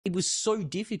It was so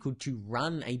difficult to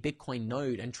run a Bitcoin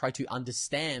node and try to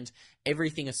understand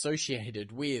everything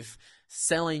associated with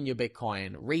selling your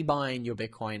Bitcoin, rebuying your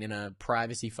Bitcoin in a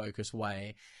privacy focused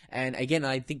way. And again,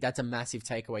 I think that's a massive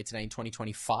takeaway today in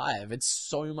 2025. It's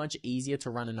so much easier to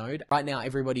run a node. Right now,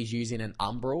 everybody's using an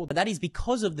Umbrel, but that is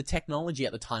because of the technology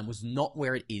at the time was not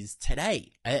where it is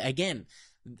today. Again,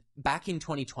 back in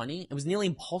 2020, it was nearly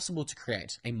impossible to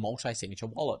create a multi-signature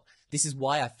wallet. This is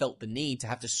why I felt the need to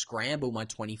have to scramble my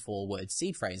 24-word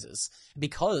seed phrases,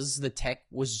 because the tech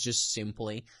was just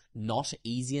simply not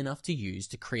easy enough to use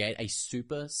to create a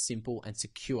super simple and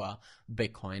secure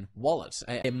Bitcoin wallet.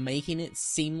 They're making it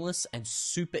seamless and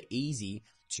super easy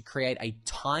to create a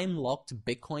time-locked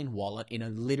Bitcoin wallet in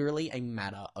literally a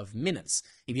matter of minutes.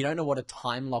 If you don't know what a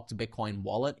time-locked Bitcoin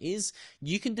wallet is,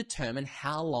 you can determine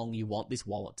how long you want this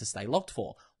wallet to stay locked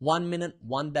for. 1 minute,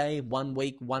 1 day, 1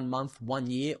 week, 1 month, 1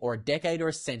 year, or a decade or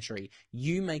a century.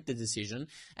 You make the decision.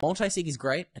 Multi-sig is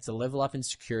great. It's a level up in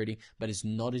security, but it's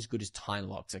not as good as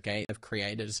time-locked, okay? They've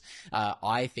created,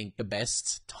 I think, the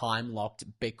best time-locked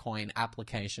Bitcoin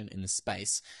application in the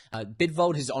space.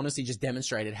 Bitvolt has honestly just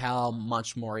demonstrated how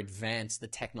much more advanced the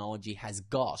technology has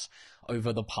got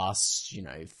over the past,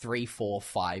 3, 4,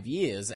 5 years.